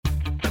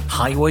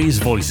Highways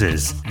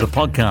Voices, the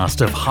podcast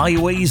of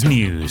Highways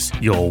News,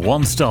 your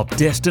one-stop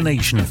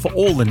destination for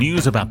all the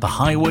news about the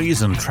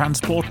highways and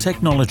transport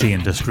technology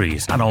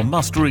industries, and our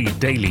must-read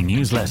daily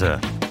newsletter.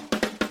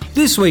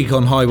 This week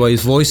on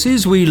Highways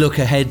Voices, we look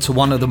ahead to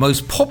one of the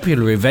most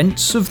popular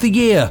events of the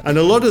year. And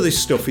a lot of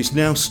this stuff is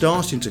now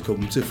starting to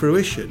come to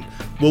fruition.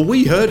 Well,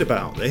 we heard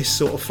about this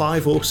sort of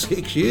 5 or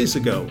 6 years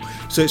ago,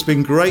 so it's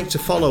been great to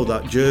follow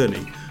that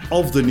journey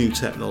of the new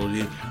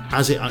technology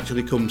as it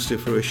actually comes to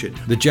fruition.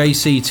 The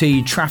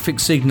JCT Traffic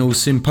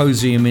Signals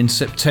Symposium in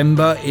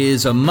September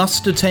is a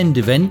must-attend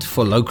event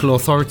for local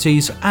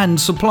authorities and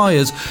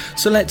suppliers,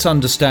 so let's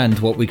understand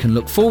what we can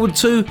look forward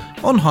to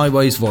on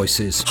Highways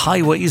Voices.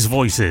 Highways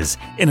Voices,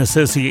 in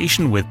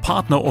association with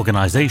partner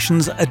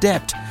organisations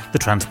ADEPT, the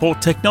Transport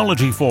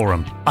Technology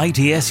Forum,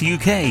 ITS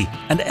UK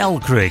and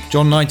LCRIG.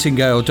 John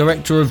Nightingale,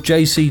 Director of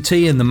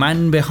JCT and the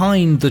man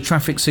behind the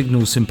Traffic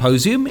Signals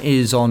Symposium,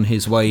 is on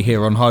his way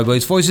here on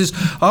Highways Voices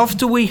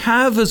after we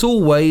have, as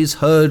always,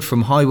 heard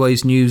from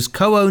Highways News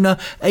co-owner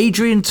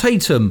Adrian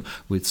Tatum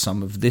with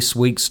some of this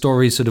week's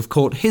stories that have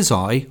caught his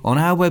eye on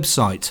our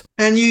website.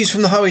 And news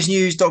from the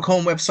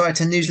highwaysnews.com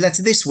website and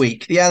newsletter this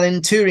week. The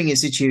Alan Turing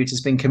Institute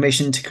has been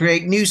commissioned to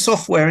create new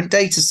software and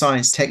data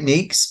science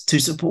techniques to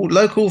support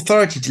local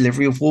authority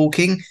delivery of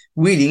walking,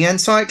 wheeling and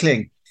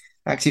cycling.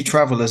 Active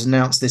Travel has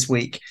announced this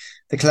week.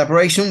 The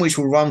collaboration, which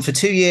will run for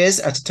 2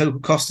 years at a total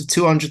cost of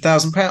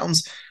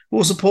 £200,000,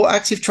 will support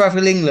Active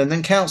Travel England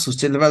and councils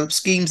to develop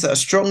schemes that are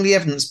strongly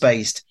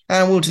evidence-based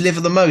and will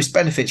deliver the most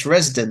benefits for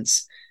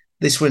residents.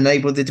 This will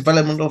enable the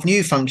development of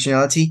new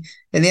functionality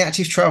in the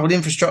Active Travel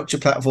infrastructure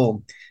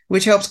platform,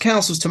 which helps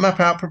councils to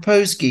map out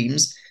proposed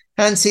schemes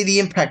and see the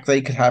impact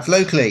they could have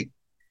locally.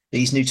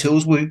 These new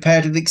tools will be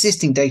paired with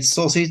existing data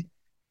sources,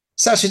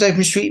 such as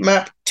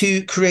OpenStreetMap,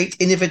 to create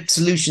innovative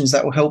solutions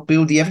that will help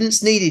build the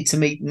evidence needed to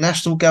meet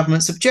national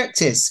government's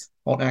objectives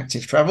on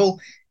active travel,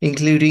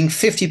 including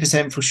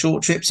 50% for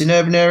short trips in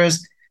urban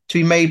areas to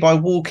be made by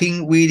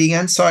walking, wheeling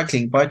and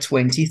cycling by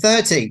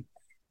 2030.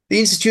 The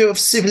Institute of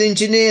Civil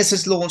Engineers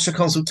has launched a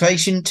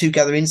consultation to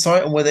gather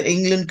insight on whether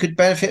England could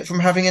benefit from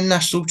having a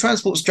national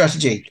transport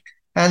strategy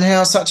and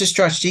how such a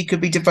strategy could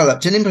be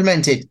developed and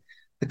implemented.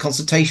 The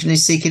consultation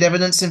is seeking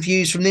evidence and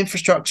views from the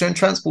infrastructure and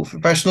transport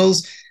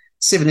professionals,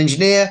 civil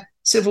engineer,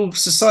 civil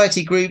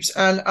society groups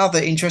and other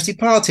interested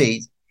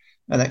parties.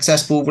 An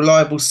accessible,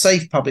 reliable,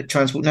 safe public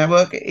transport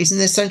network is an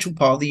essential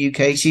part of the UK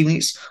achieving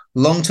its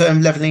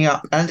long-term levelling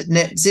up and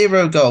net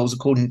zero goals,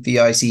 according to the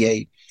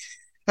ICE.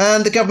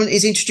 And the government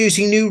is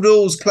introducing new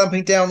rules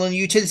clamping down on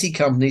utility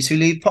companies who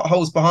leave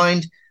potholes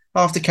behind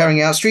after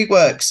carrying out street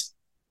works.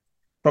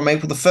 From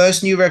April the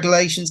 1st, new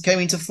regulations came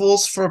into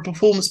force for a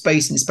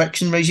performance-based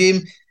inspection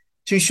regime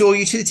to ensure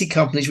utility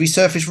companies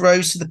resurface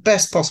roads to the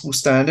best possible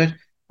standard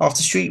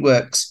after street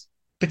works,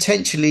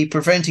 potentially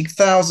preventing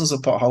thousands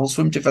of potholes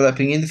from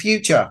developing in the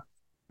future.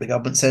 The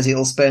government says it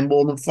will spend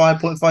more than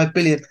 £5.5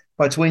 billion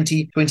by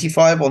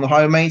 2025 on the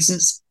highway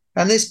maintenance,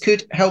 and this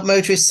could help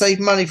motorists save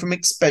money from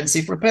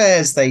expensive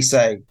repairs, they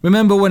say.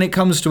 Remember, when it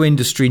comes to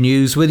industry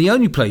news, we're the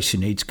only place you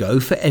need to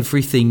go for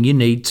everything you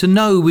need to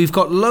know. We've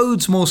got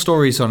loads more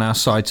stories on our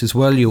site as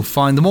well. You'll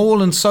find them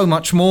all and so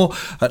much more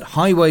at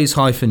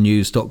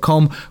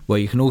highways-news.com, where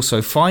you can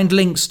also find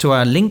links to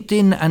our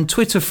LinkedIn and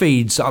Twitter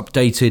feeds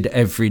updated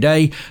every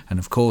day. And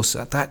of course,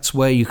 that's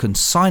where you can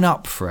sign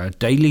up for our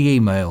daily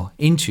email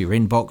into your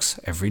inbox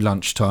every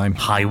lunchtime.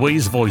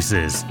 Highways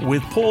Voices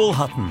with Paul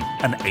Hutton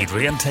and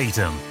Adrian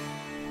Tatum.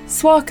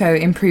 Swarco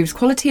improves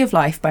quality of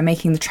life by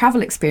making the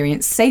travel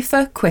experience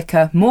safer,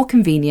 quicker, more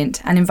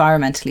convenient and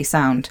environmentally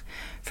sound.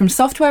 From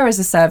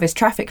software-as-a-service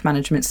traffic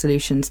management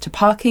solutions to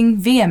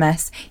parking,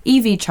 VMS,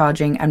 EV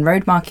charging and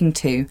road marking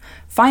too,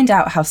 find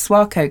out how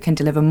Swarco can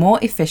deliver more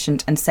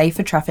efficient and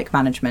safer traffic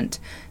management.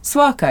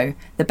 Swarco,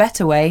 the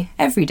better way,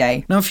 every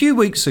day. Now, a few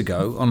weeks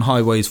ago on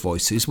Highways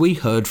Voices, we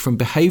heard from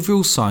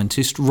behavioural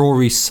scientist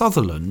Rory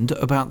Sutherland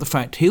about the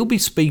fact he'll be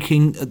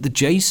speaking at the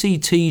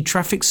JCT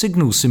Traffic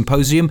Signals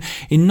Symposium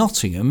in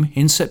Nottingham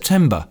in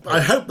September.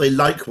 I hope they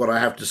like what I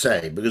have to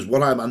say, because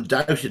what I'm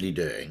undoubtedly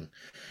doing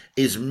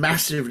is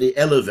massively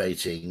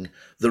elevating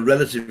the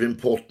relative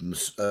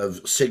importance of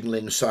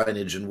signalling,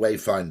 signage and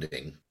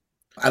wayfinding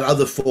and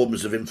other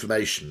forms of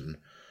information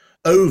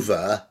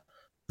over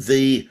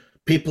the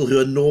people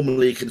who are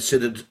normally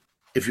considered,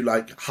 if you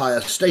like, higher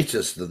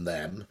status than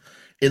them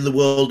in the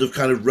world of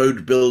kind of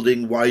road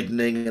building,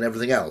 widening and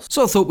everything else.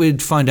 So I thought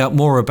we'd find out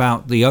more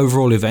about the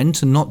overall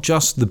event and not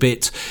just the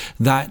bit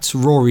that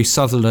Rory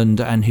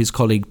Sutherland and his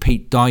colleague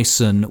Pete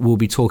Dyson will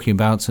be talking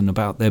about, and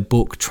about their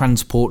book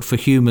Transport for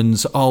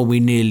Humans, Are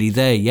We Nearly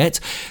There Yet?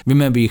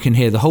 Remember, you can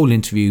hear the whole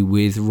interview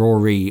with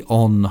Rory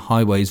on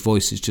Highways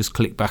Voices. Just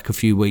click back a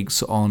few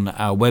weeks on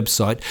our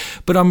website.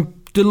 But I'm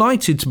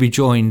delighted to be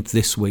joined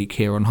this week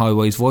here on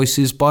Highways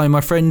Voices by my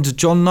friend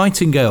John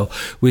Nightingale.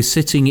 We're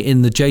sitting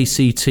in the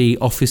JCT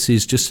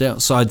offices just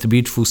outside the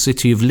beautiful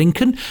city of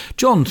Lincoln.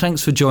 John,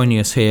 thanks for joining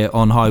us here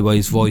on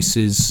Highways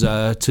Voices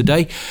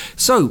today.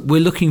 So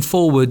we're looking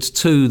forward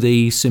to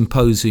the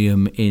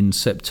symposium in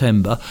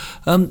September.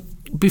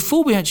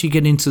 Before we actually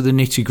get into the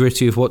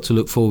nitty-gritty of what to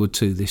look forward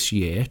to this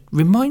year,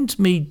 remind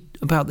me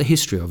about the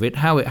history of it,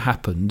 how it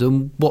happened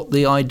and what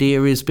the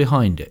idea is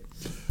behind it.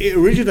 It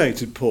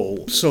originated,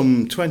 Paul,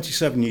 some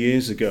 27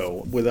 years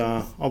ago with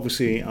our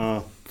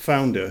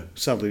founder,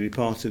 sadly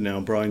departed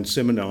now, Brian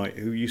Simonite,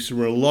 who used to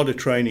run a lot of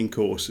training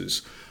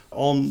courses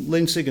on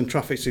Linsig and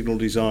traffic signal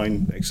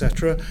design,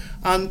 etc.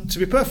 And to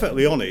be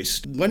perfectly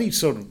honest, when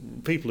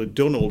people had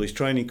done all these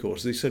training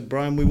courses, they said,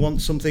 Brian, we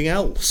want something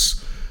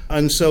else.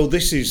 And so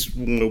this is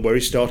where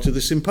he started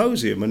the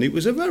symposium, and it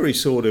was a very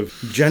sort of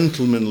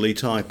gentlemanly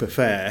type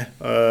affair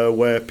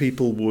where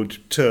people would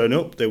turn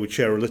up, they would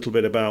share a little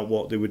bit about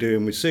what they were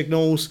doing with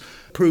signals,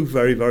 proved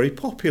very, very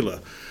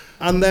popular.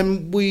 And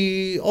then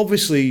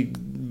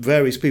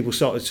various people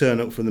started to turn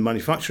up from the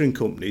manufacturing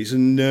companies,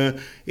 and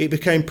it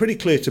became pretty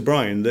clear to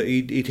Brian that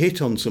he'd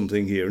hit on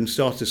something here and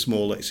started a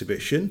small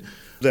exhibition.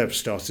 There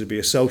started to be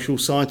a social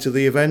side to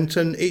the event,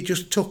 and it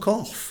just took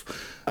off.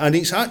 And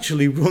it's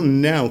actually run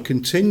now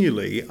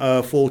continually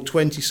for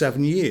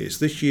 27 years.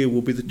 This year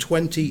will be the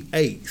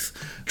 28th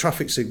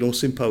Traffic Signal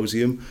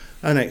Symposium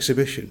and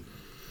Exhibition.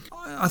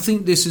 I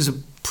think this is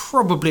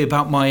probably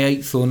about my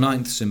 8th or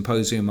 9th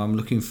symposium I'm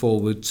looking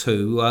forward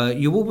to.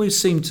 You always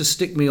seem to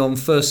stick me on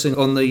first thing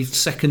on the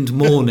second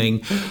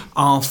morning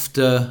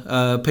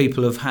after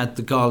people have had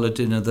the gala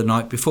dinner the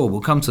night before.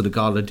 We'll come to the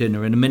gala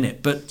dinner in a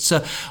minute, but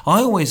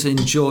I always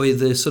enjoy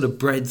the sort of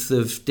breadth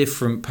of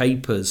different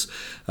papers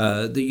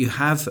that you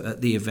have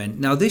at the event.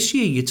 Now this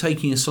year you're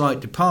taking a slight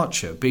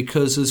departure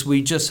because, as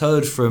we just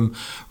heard from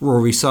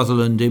Rory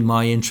Sutherland in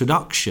my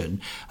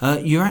introduction,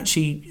 you're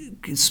actually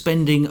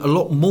spending a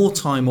lot more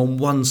time on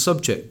one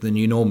subject than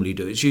you normally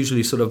do. It's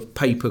usually sort of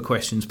paper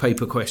questions,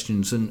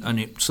 and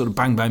it sort of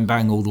bang, bang,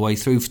 bang all the way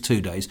through for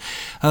 2 days.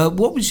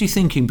 What was you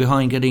thinking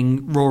behind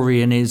getting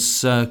Rory and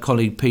his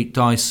colleague Pete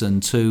Dyson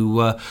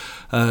to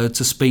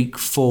speak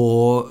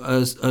for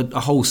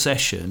a whole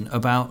session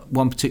about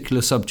one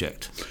particular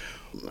subject?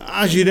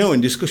 As you know, in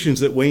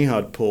discussions that we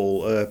had,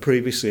 Paul,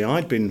 previously,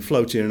 I'd been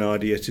floating an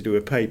idea to do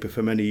a paper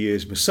for many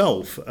years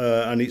myself,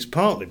 and it's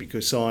partly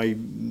because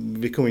I'm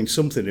becoming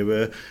something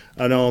of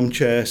an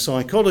armchair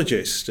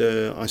psychologist.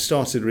 I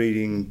started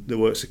reading the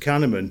works of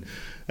Kahneman,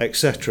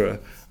 etc.,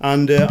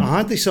 and I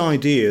had this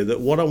idea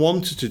that what I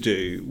wanted to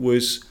do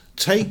was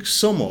take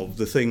some of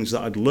the things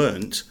that I'd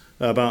learnt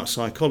about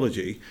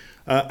psychology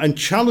and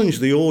challenge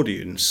the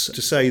audience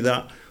to say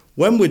that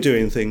when we're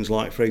doing things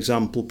like, for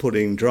example,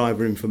 putting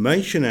driver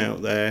information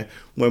out there,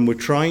 when we're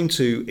trying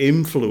to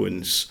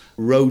influence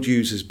road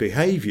users'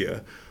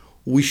 behaviour,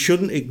 we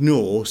shouldn't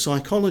ignore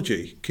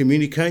psychology.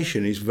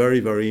 Communication is very,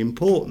 very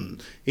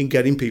important in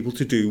getting people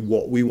to do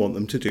what we want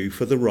them to do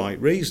for the right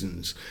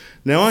reasons.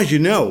 Now, as you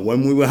know,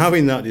 when we were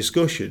having that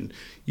discussion,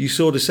 you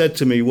sort of said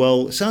to me,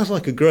 well, it sounds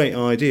like a great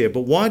idea,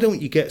 but why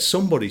don't you get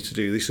somebody to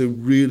do this who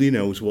really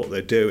knows what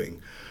they're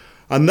doing?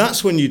 And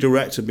that's when you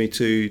directed me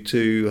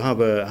to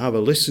have a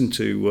listen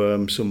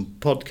to some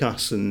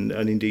podcasts and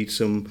indeed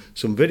some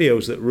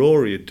videos that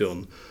Rory had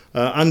done,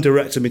 and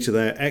directed me to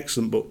their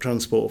excellent book,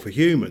 Transport for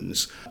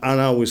Humans,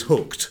 and I was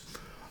hooked.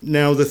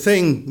 Now, the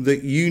thing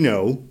that you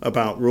know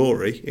about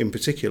Rory in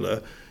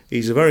particular,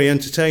 he's a very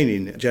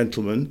entertaining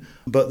gentleman,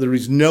 but there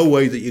is no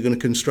way that you're going to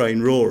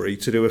constrain Rory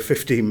to do a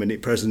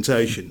 15-minute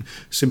presentation.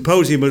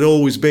 Symposium had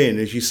always been,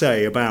 as you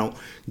say, about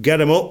get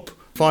him up,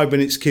 5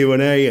 minutes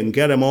Q&A and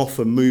get them off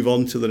and move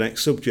on to the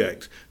next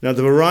subject. Now,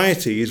 the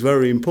variety is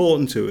very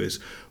important to us,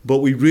 but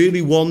we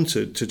really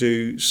wanted to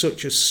do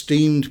such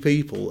esteemed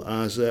people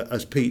as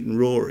Pete and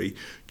Rory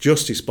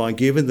justice by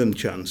giving them a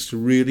chance to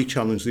really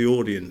challenge the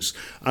audience.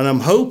 And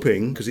I'm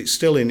hoping, because it's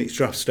still in its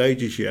draft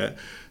stages yet,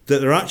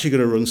 that they're actually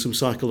going to run some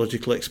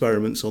psychological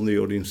experiments on the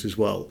audience as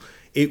well.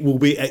 It will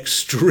be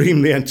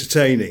extremely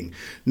entertaining.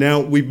 Now,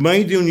 we've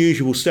made the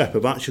unusual step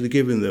of actually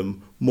giving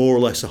them more or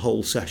less a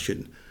whole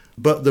session.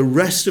 But the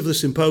rest of the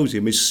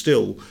symposium is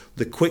still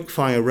the quick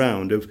fire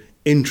round of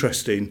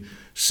interesting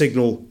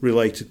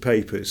signal-related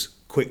papers,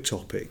 quick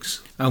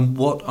topics. And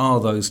what are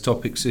those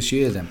topics this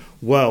year then?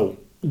 Well,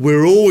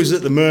 we're always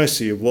at the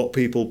mercy of what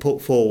people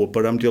put forward,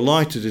 but I'm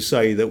delighted to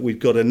say that we've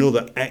got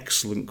another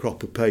excellent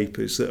crop of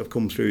papers that have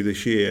come through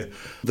this year.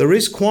 There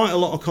is quite a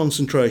lot of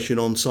concentration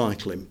on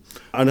cycling,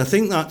 and I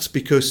think that's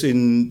because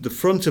in the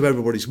front of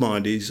everybody's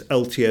mind is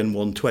LTN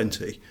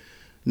 120.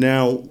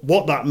 Now,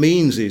 what that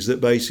means is that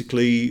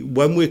basically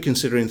when we're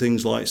considering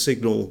things like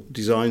signal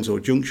designs or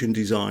junction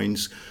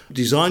designs,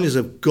 designers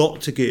have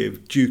got to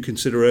give due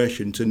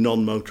consideration to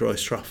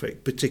non-motorised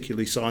traffic,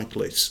 particularly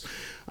cyclists.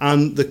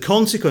 And the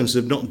consequence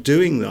of not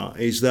doing that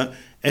is that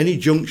any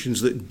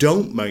junctions that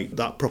don't make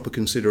that proper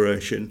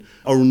consideration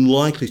are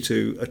unlikely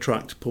to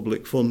attract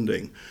public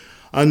funding.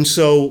 And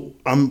so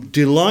I'm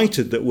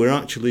delighted that we're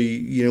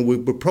actually,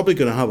 we're probably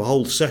going to have a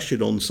whole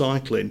session on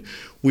cycling.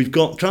 We've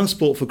got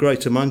Transport for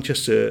Greater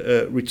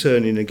Manchester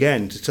returning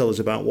again to tell us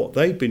about what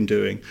they've been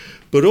doing.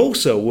 But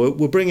also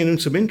we're bringing in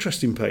some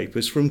interesting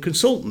papers from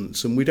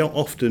consultants, and we don't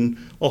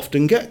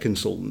often get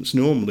consultants.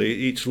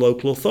 Normally it's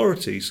local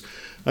authorities.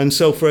 And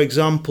so, for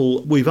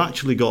example, we've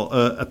actually got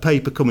a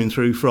paper coming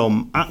through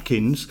from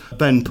Atkins,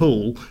 Ben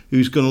Poole,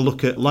 who's going to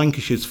look at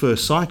Lancashire's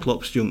first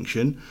Cyclops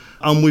junction.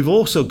 And we've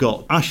also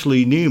got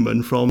Ashley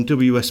Newman from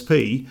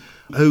WSP,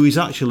 who has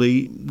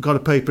actually got a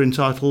paper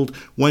entitled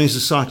 "When is a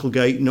Cycle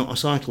Gate Not a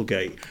Cycle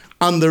Gate?"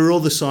 And there are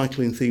other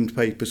cycling-themed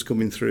papers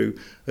coming through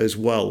as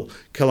well,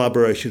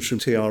 collaborations from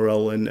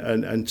TRL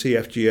and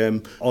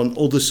TFGM on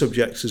other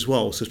subjects as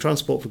well. So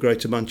Transport for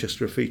Greater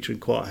Manchester are featuring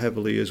quite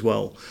heavily as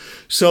well.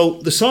 So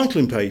the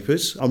cycling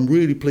papers, I'm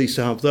really pleased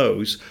to have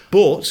those.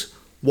 But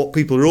what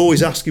people are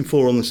always asking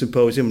for on the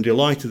symposium, I'm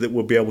delighted that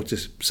we'll be able to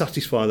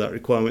satisfy that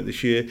requirement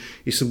this year,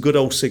 is some good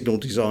old signal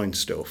design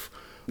stuff.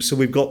 So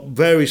we've got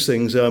various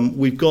things.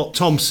 We've got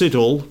Tom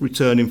Siddall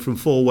returning from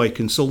Four-Way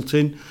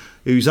Consulting,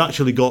 who's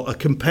actually got a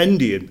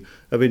compendium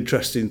of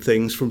interesting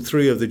things from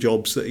 3 of the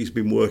jobs that he's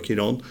been working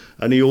on,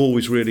 and he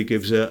always really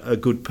gives a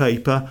good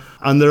paper.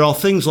 And there are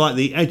things like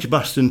the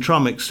Edgbaston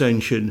tram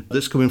extension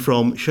that's coming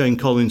from Shane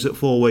Collins at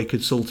Four-Way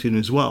Consulting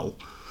as well.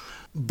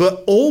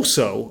 But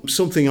also,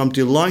 something I'm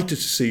delighted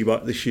to see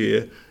about this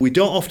year, we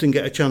don't often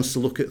get a chance to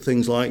look at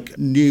things like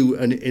new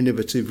and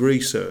innovative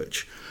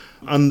research.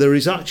 And there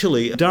is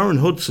actually Darren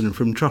Hudson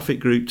from Traffic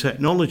Group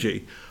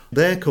Technology.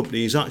 Their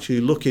company is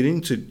actually looking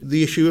into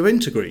the issue of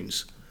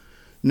intergreens.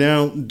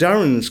 Now,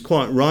 Darren's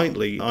quite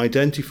rightly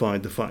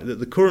identified the fact that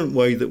the current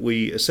way that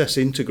we assess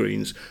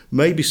intergreens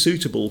may be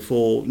suitable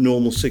for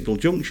normal signal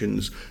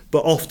junctions,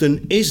 but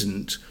often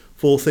isn't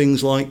for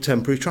things like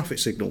temporary traffic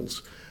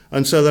signals.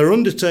 And so they're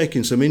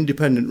undertaking some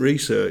independent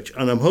research,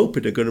 and I'm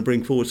hoping they're going to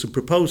bring forward some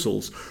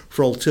proposals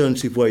for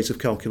alternative ways of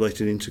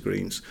calculating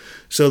intergreens.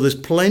 So there's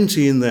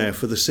plenty in there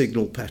for the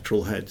signal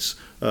petrol heads,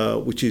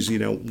 which is,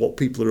 what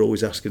people are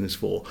always asking us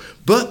for.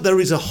 But there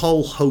is a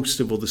whole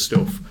host of other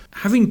stuff.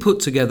 Having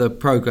put together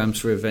programmes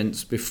for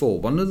events before,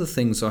 one of the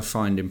things I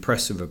find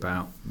impressive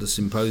about the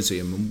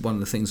symposium, and one of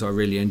the things I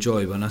really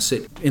enjoy when I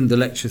sit in the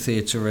lecture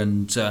theatre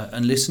and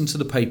listen to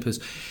the papers,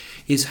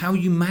 is how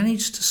you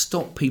manage to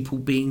stop people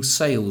being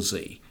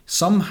salesy.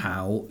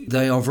 Somehow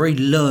they are very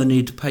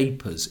learned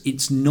papers.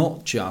 It's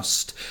not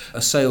just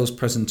a sales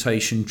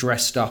presentation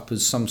dressed up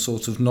as some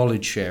sort of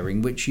knowledge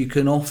sharing, which you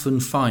can often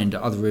find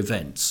at other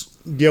events.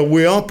 Yeah,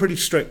 we are pretty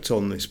strict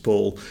on this,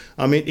 Paul.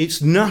 I mean,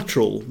 it's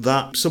natural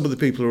that some of the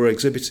people who are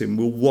exhibiting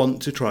will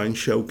want to try and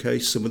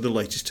showcase some of the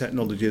latest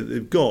technology that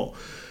they've got.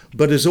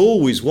 But as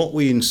always, what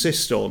we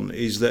insist on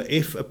is that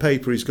if a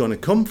paper is going to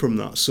come from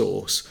that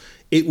source,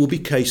 it will be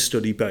case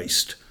study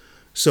based.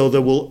 So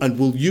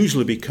will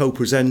usually be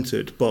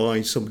co-presented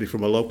by somebody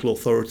from a local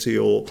authority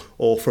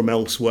or from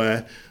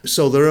elsewhere.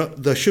 So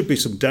there should be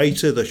some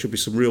data, there should be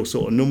some real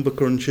sort of number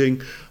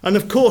crunching. And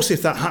of course,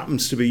 if that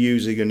happens to be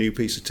using a new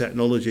piece of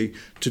technology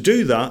to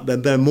do that,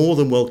 then they're more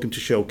than welcome to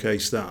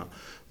showcase that.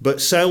 But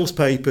sales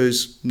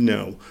papers,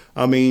 no.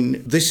 I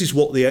mean, this is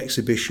what the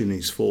exhibition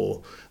is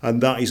for,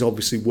 and that is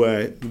obviously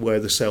where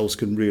the sales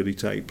can really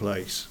take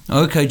place.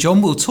 OK,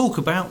 John, we'll talk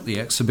about the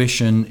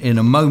exhibition in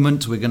a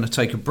moment. We're going to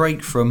take a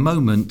break for a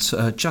moment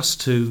just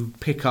to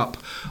pick up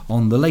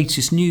on the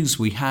latest news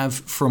we have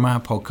from our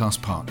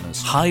podcast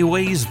partners.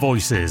 Highways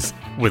Voices,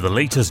 with the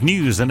latest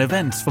news and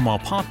events from our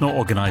partner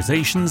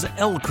organisations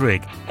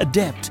LCRIG,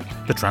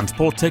 ADEPT, the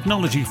Transport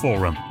Technology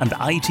Forum and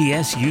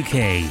ITS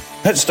UK.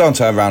 Let's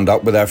start our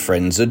roundup with our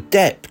friends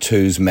ADEPT,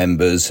 whose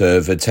members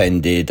have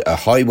attended a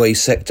highway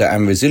sector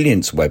and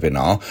resilience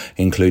webinar,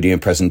 including a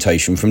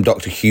presentation from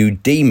Dr. Hugh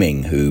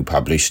Deeming, who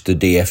published the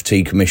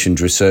DFT commissioned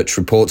research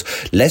report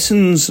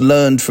Lessons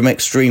Learned from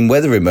Extreme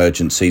Weather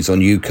Emergencies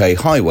on UK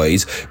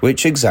Highways,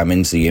 which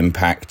examines the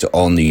impact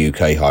on the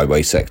UK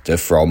highway sector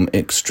from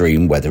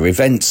extreme weather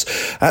events.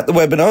 At the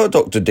webinar,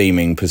 Dr.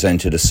 Deeming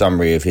presented a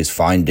summary of his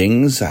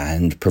findings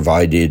and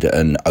provided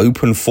an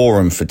open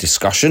forum for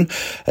discussion.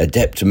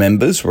 ADEPT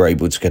members were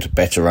able to get a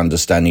better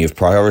understanding of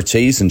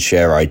priorities and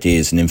share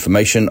ideas and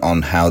information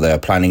on how they are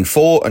planning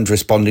for and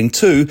responding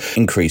to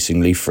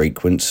increasingly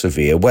frequent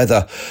severe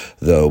weather.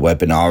 The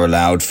webinar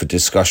allowed for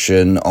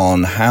discussion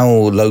on how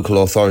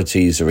local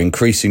authorities are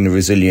increasing the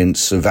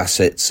resilience of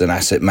assets and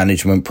asset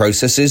management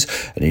processes,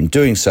 and in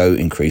doing so,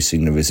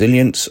 increasing the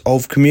resilience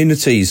of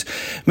communities.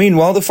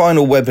 Meanwhile, the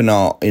final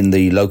webinar in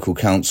the Local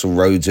Council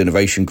Roads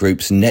Innovation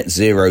Group's Net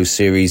Zero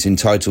series,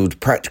 entitled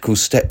Practical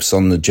Steps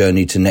on the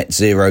Journey to Net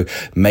Zero,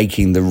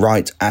 Making the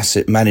Right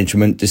Asset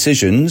Management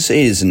Decisions,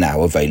 is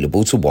now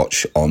available to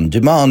watch on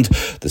demand.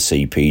 The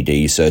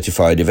CPD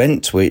certified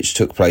event, which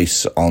took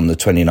place on the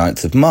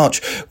 29th of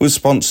March, was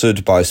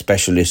sponsored by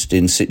specialist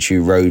in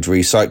situ road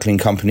recycling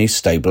company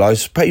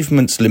Stabilised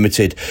Pavements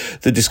Limited.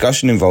 The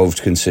discussion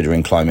involved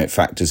considering climate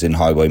factors in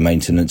highway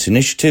maintenance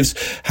initiatives,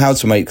 how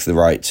to make the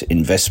right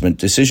investment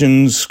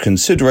decisions,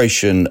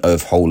 consideration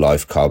of whole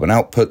life carbon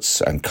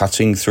outputs, and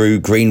cutting through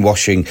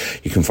greenwashing.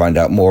 You can find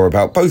out more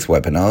about both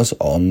webinars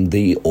on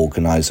the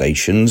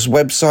organisation's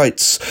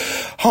websites.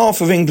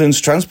 Half of England's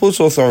transport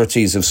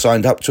authorities have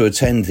signed up to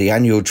attend the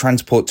annual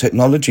Transport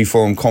Technology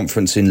Forum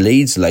conference in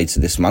Leeds later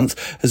this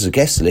month, as the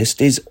guest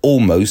list is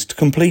almost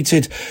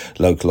completed.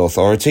 Local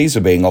authorities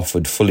are being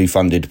offered fully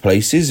funded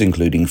places,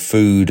 including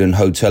food and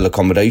hotel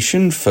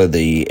accommodation, for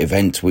the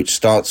event, which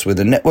starts with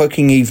a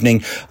networking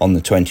evening on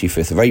the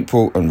 25th of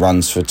April and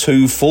runs for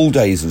 2 full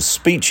days of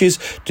speeches,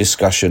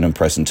 discussion and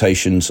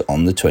presentations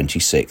on the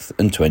 26th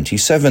and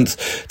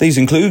 27th. These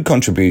include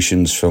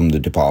contributions from the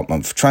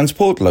Department for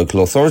Transport,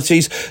 local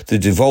authorities, the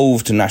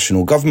devolved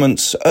national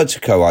governments,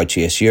 Ertico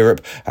ITS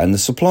Europe and the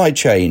supply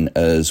chain,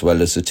 as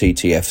well as the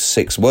TTF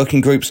 6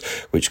 working groups,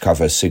 which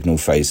cover signal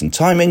phase and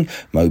timing,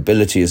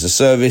 mobility as a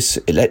service,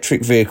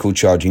 electric vehicle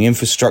charging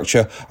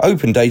infrastructure,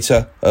 open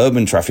data,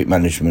 urban traffic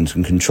management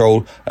and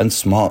control, and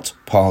smart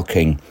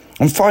parking.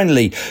 And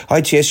finally,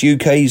 ITS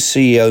UK's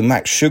CEO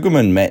Max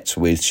Sugarman met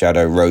with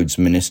Shadow Roads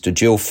Minister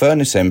Jill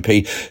Furness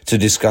MP to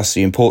discuss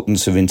the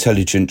importance of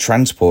intelligent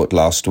transport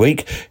last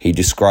week. He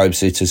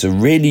describes it as a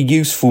really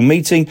useful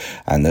meeting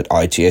and that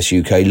ITS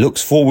UK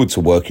looks forward to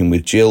working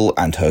with Jill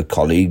and her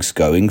colleagues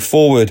going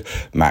forward.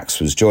 Max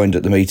was joined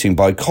at the meeting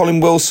by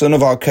Colin Wilson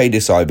of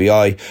Arcadis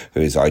IBI,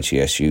 who is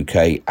ITS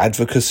UK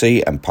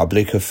Advocacy and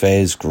Public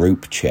Affairs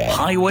Group Chair.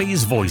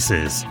 Highways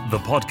Voices, the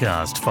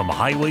podcast from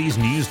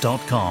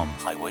highwaysnews.com.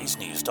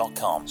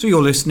 So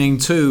you're listening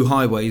to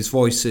Highways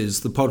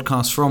Voices, the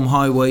podcast from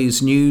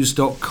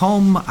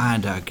highwaysnews.com,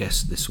 and our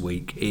guest this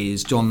week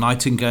is John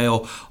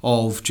Nightingale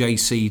of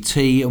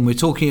JCT, and we're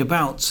talking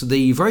about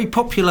the very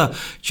popular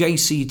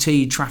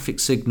JCT Traffic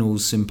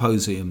Signals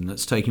Symposium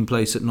that's taking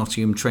place at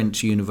Nottingham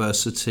Trent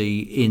University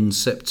in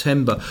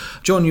September.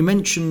 John, you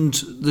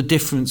mentioned the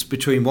difference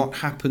between what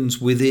happens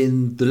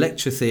within the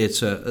lecture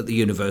theatre at the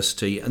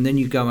university and then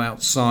you go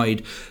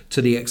outside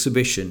to the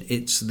exhibition.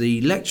 It's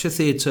the lecture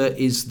theatre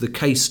is the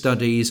case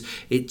studies,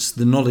 it's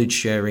the knowledge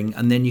sharing,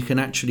 and then you can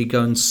actually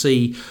go and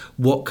see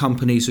what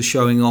companies are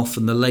showing off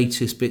and the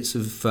latest bits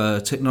of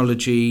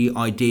technology,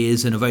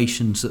 ideas,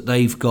 innovations that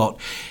they've got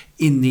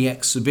in the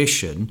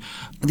exhibition.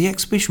 The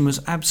exhibition was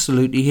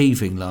absolutely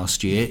heaving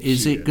last year.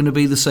 Is it going to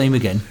be the same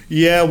again?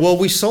 Yeah, well,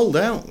 we sold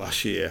out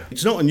last year.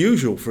 It's not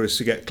unusual for us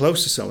to get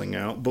close to selling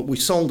out, but we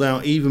sold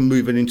out even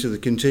moving into the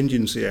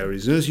contingency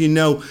areas. And as you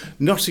know,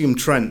 Nottingham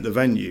Trent, the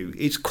venue,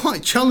 it's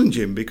quite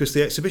challenging because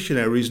the exhibition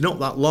area is not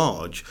that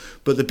large.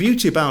 But the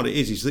beauty about it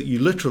is that you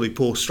literally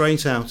pour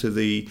straight out of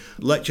the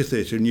lecture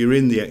theatre and you're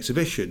in the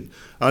exhibition.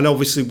 And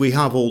obviously we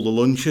have all the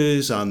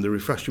lunches and the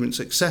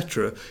refreshments,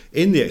 etc.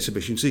 in the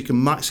exhibition, so you can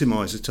maximise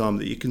the time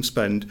that you can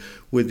spend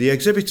with the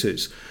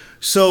exhibitors.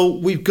 So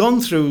we've gone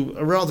through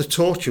a rather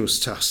tortuous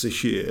task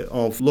this year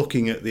of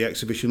looking at the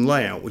exhibition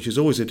layout, which is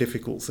always a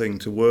difficult thing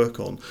to work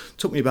on. It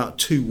took me about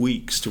 2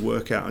 weeks to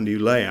work out a new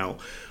layout.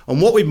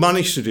 And what we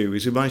managed to do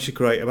is we managed to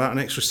create about an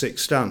extra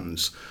 6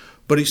 stands.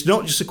 But it's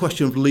not just a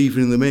question of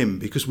leaving them in,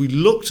 because we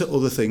looked at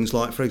other things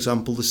like, for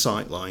example, the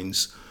sight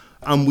lines.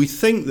 And we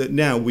think that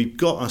now we've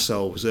got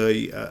ourselves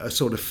a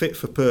sort of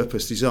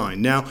fit-for-purpose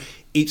design. Now,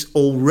 it's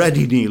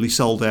already nearly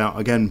sold out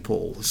again,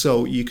 Paul.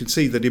 So you can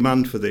see the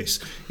demand for this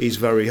is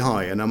very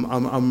high. And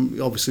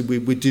I'm obviously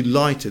we're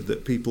delighted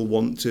that people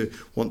want to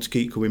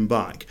keep coming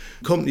back.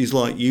 Companies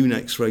like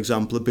Unex, for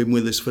example, have been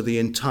with us for the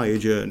entire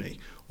journey,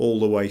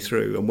 all the way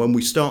through. And when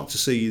we start to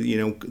see,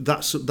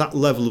 that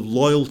level of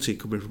loyalty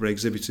coming from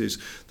exhibitors,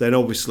 then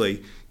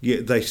obviously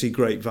they see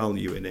great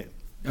value in it.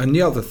 And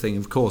the other thing,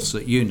 of course,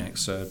 that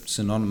Unex are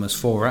synonymous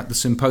for at the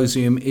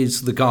symposium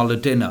is the gala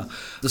dinner,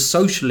 the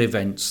social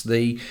events,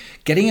 the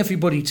getting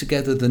everybody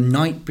together the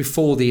night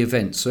before the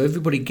event. So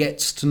everybody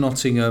gets to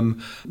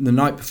Nottingham the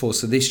night before.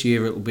 So this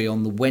year it will be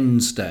on the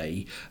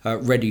Wednesday,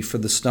 ready for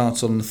the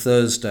start on the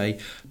Thursday.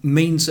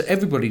 Means that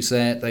everybody's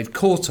there, they've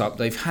caught up,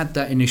 they've had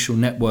that initial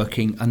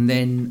networking, and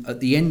then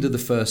at the end of the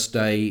first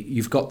day,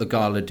 you've got the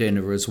gala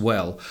dinner as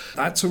well.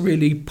 That's a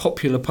really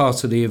popular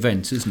part of the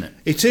event, isn't it?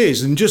 It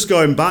is, and just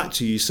going back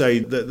to you say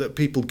that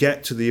people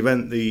get to the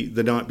event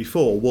the night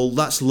before, well,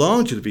 that's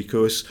largely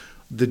because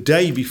the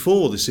day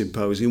before the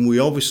symposium, we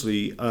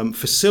obviously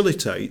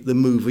facilitate the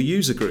Mover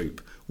user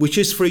group, which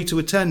is free to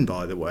attend,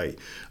 by the way.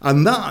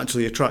 And that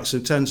actually attracts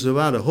attendance of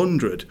about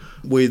 100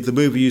 with the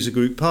Mover user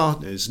group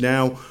partners.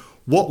 Now,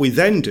 what we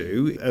then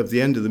do at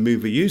the end of the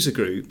Mover user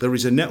group, there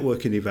is a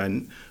networking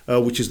event,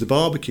 which is the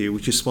barbecue,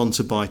 which is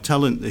sponsored by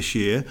Talent this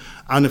year,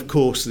 and of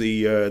course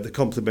the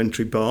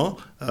complimentary bar.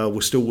 We're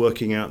still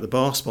working out the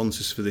bar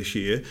sponsors for this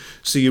year.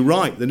 So you're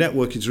right, the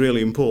network is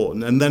really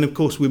important. And then of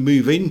course we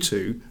move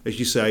into, as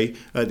you say,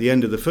 at the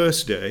end of the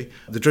first day,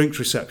 the drinks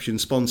reception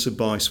sponsored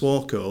by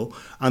Swarco,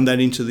 and then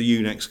into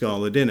the Unex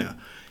Gala dinner.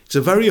 It's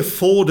a very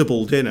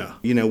affordable dinner.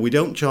 We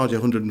don't charge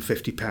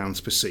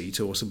 £150 per seat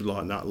or something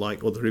like that,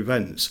 like other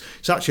events.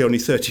 It's actually only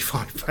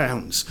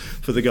 £35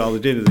 for the gala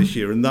dinner this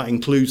year, and that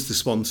includes the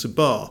sponsored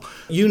bar.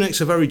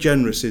 Unex are very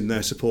generous in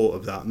their support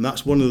of that, and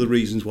that's one of the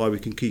reasons why we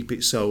can keep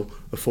it so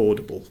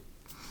affordable.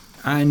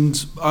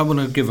 And I want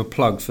to give a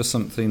plug for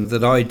something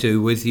that I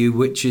do with you,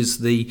 which is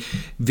the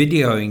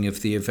videoing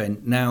of the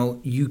event. Now,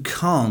 you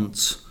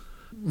can't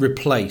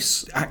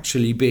replace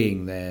actually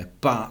being there,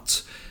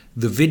 but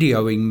The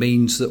videoing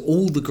means that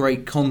all the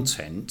great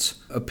content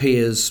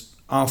appears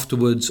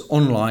afterwards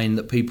online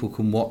that people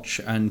can watch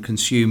and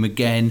consume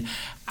again,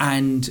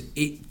 and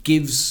it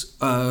gives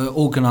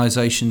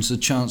organisations a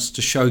chance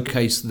to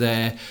showcase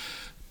their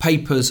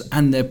papers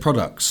and their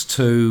products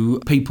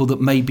to people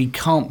that maybe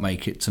can't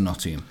make it to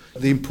Nottingham.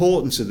 The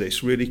importance of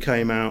this really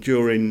came out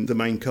during the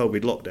main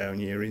COVID lockdown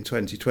year in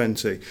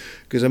 2020,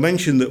 because I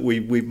mentioned that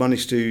we've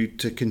managed to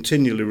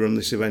continually run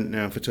this event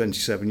now for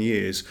 27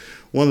 years.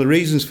 One of the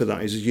reasons for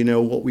that is, as you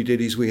know, what we did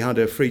is we had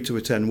a free to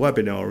attend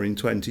webinar in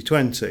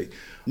 2020.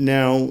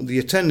 Now, the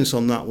attendance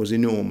on that was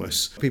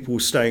enormous. People were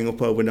staying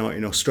up overnight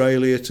in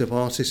Australia to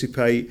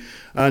participate,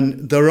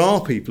 and there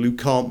are people who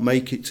can't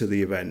make it to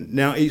the event.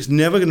 Now, it's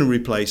never going to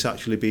replace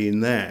actually being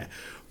there,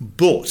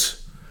 but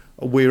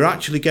we're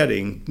actually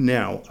getting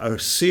now a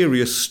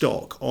serious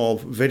stock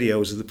of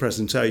videos of the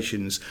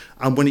presentations,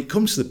 and when it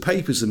comes to the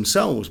papers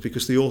themselves,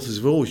 because the authors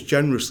have always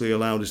generously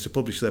allowed us to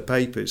publish their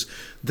papers,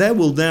 there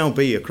will now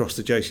be across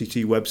the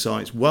JCT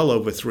websites well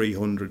over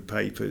 300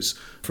 papers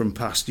from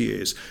past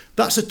years.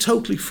 That's a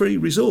totally free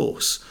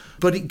resource,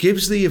 but it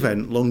gives the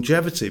event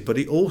longevity, but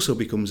it also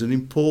becomes an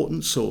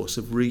important source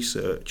of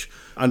research.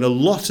 And a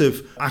lot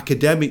of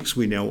academics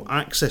we know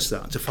access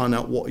that to find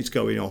out what is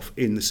going off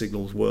in the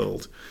signals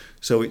world.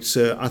 So it's,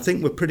 I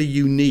think we're pretty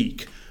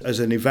unique as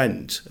an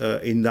event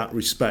in that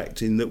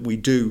respect, in that we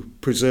do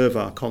preserve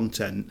our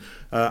content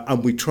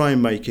and we try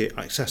and make it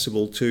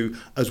accessible to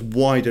as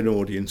wide an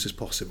audience as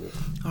possible.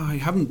 I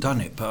haven't done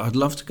it, but I'd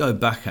love to go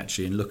back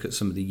actually and look at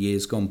some of the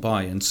years gone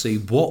by and see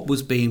what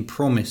was being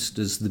promised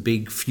as the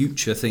big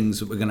future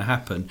things that were going to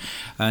happen,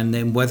 and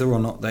then whether or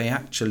not they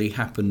actually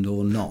happened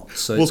or not.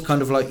 So it's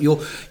kind of like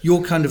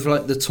you're kind of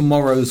like the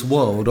tomorrow's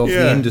world of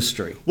the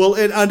industry. Well,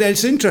 and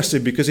it's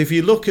interesting because if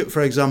you look at,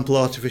 for example,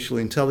 artificial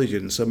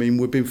intelligence, I mean,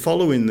 we've been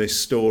following this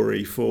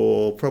story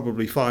for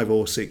probably 5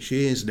 or 6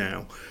 years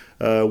now.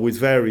 With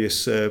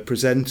various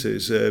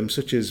presenters,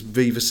 such as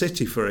Viva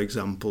City, for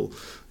example,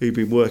 who've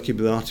been working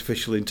with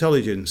artificial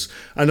intelligence.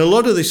 And a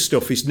lot of this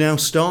stuff is now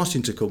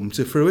starting to come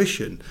to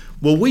fruition.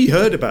 Well, we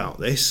heard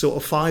about this sort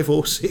of 5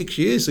 or 6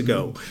 years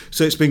ago.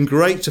 So it's been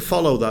great to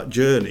follow that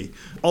journey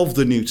of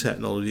the new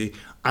technology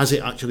as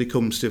it actually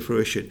comes to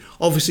fruition.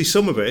 Obviously,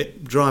 some of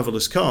it,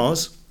 driverless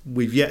cars,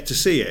 we've yet to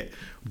see it,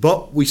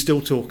 but we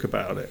still talk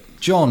about it.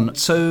 John,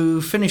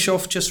 so finish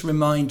off, just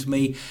remind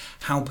me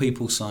how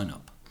people sign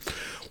up.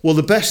 Well,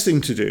 the best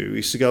thing to do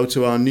is to go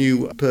to our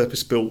new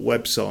purpose-built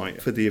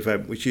website for the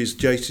event, which is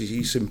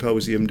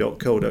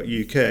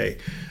jctsymposium.co.uk.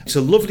 It's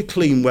a lovely,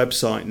 clean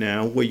website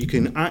now where you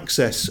can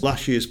access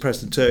last year's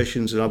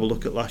presentations and have a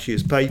look at last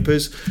year's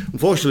papers.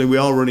 Unfortunately, we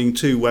are running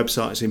 2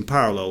 websites in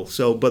parallel,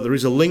 but there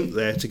is a link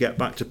there to get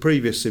back to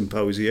previous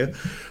symposia.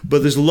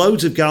 But there's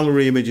loads of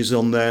gallery images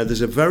on there. There's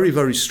a very,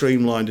 very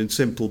streamlined and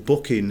simple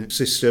booking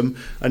system.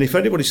 And if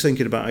anybody's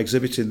thinking about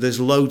exhibiting,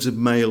 there's loads of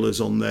mailers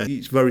on there.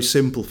 It's very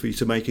simple for you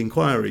to make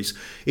inquiries.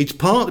 It's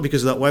partly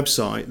because of that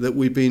website that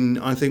we've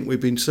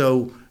been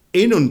so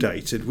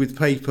inundated with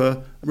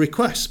paper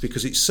requests,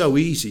 because it's so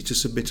easy to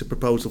submit a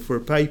proposal for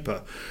a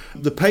paper.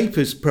 The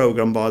papers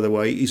programme, by the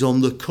way, is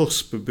on the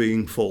cusp of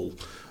being full,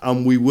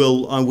 and we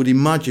will, I would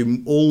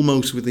imagine,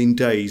 almost within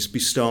days be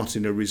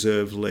starting a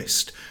reserve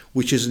list,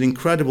 which is an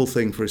incredible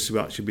thing for us to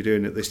actually be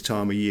doing at this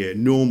time of year.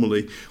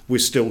 Normally, we're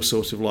still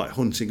sort of like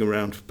hunting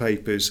around for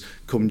papers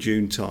come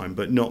June time,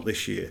 but not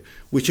this year,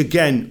 which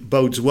again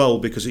bodes well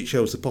because it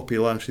shows the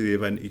popularity of the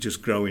event is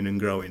just growing and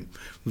growing.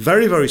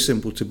 Very, very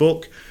simple to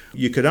book.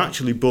 You could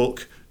actually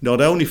book not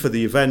only for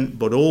the event,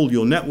 but all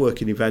your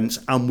networking events,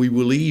 and we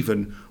will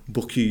even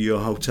book you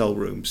your hotel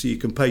room, so you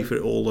can pay for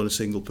it all on a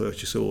single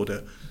purchase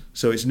order.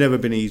 So it's never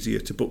been easier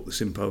to book the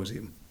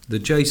symposium. The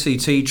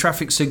JCT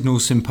Traffic Signal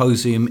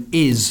Symposium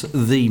is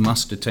the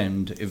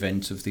must-attend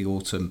event of the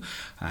autumn,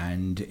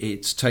 and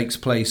it takes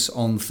place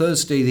on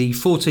Thursday the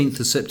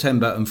 14th of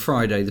September and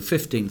Friday the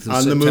 15th of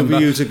September. And the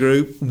movie user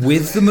group.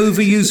 With the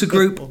movie user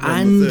group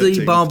and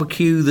the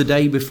barbecue the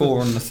day before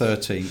on the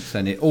 13th.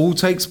 And it all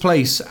takes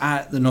place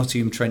at the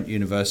Nottingham Trent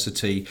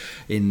University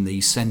in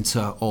the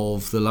centre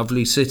of the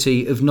lovely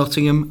city of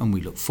Nottingham, and we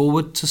look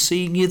forward to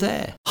seeing you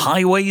there.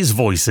 Highways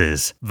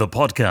Voices, the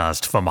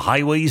podcast from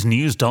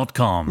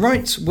highwaysnews.com.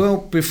 Right, well,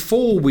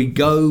 before we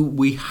go,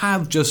 we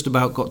have just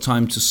about got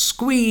time to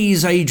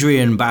squeeze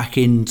Adrian back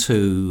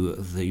into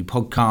the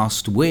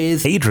podcast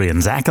with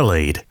Adrian's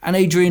accolade. And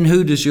Adrian,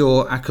 who does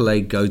your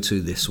accolade go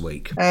to this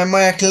week?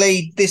 My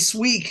accolade this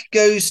week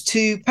goes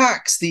to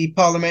PACS, the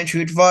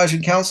Parliamentary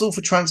Advisory Council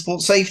for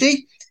Transport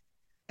Safety.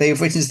 They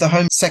have written to the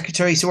Home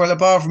Secretary, Suella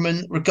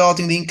Braverman,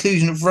 regarding the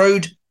inclusion of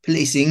road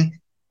policing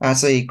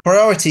as a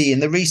priority in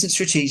the recent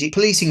strategic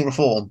policing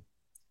reform.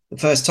 The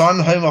first time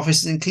the Home Office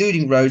is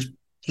including road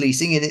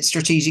policing in its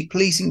strategic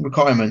policing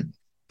requirement.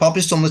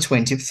 published on the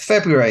 20th of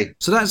February.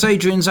 So that's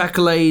Adrian's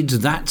accolade.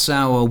 That's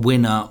our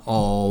winner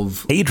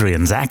of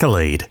Adrian's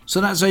accolade.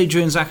 So that's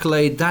Adrian's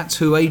accolade. That's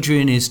who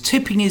Adrian is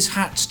tipping his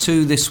hat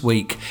to this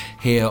week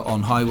here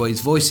on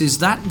Highways Voices.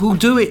 That will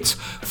do it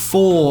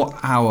for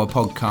our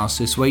podcast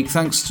this week.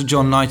 Thanks to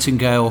John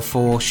Nightingale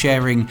for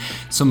sharing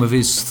some of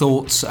his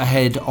thoughts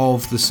ahead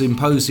of the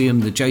symposium,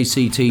 the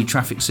JCT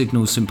Traffic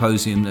Signals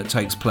Symposium that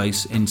takes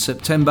place in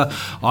September.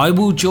 I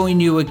will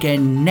join you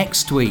again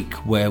next week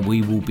where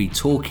we will be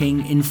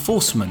talking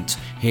enforcement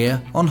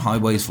here on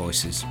Highways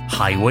Voices.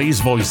 Highways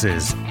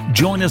Voices.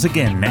 Join us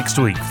again next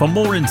week for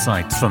more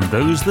insights from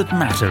those that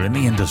matter in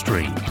the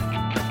industry.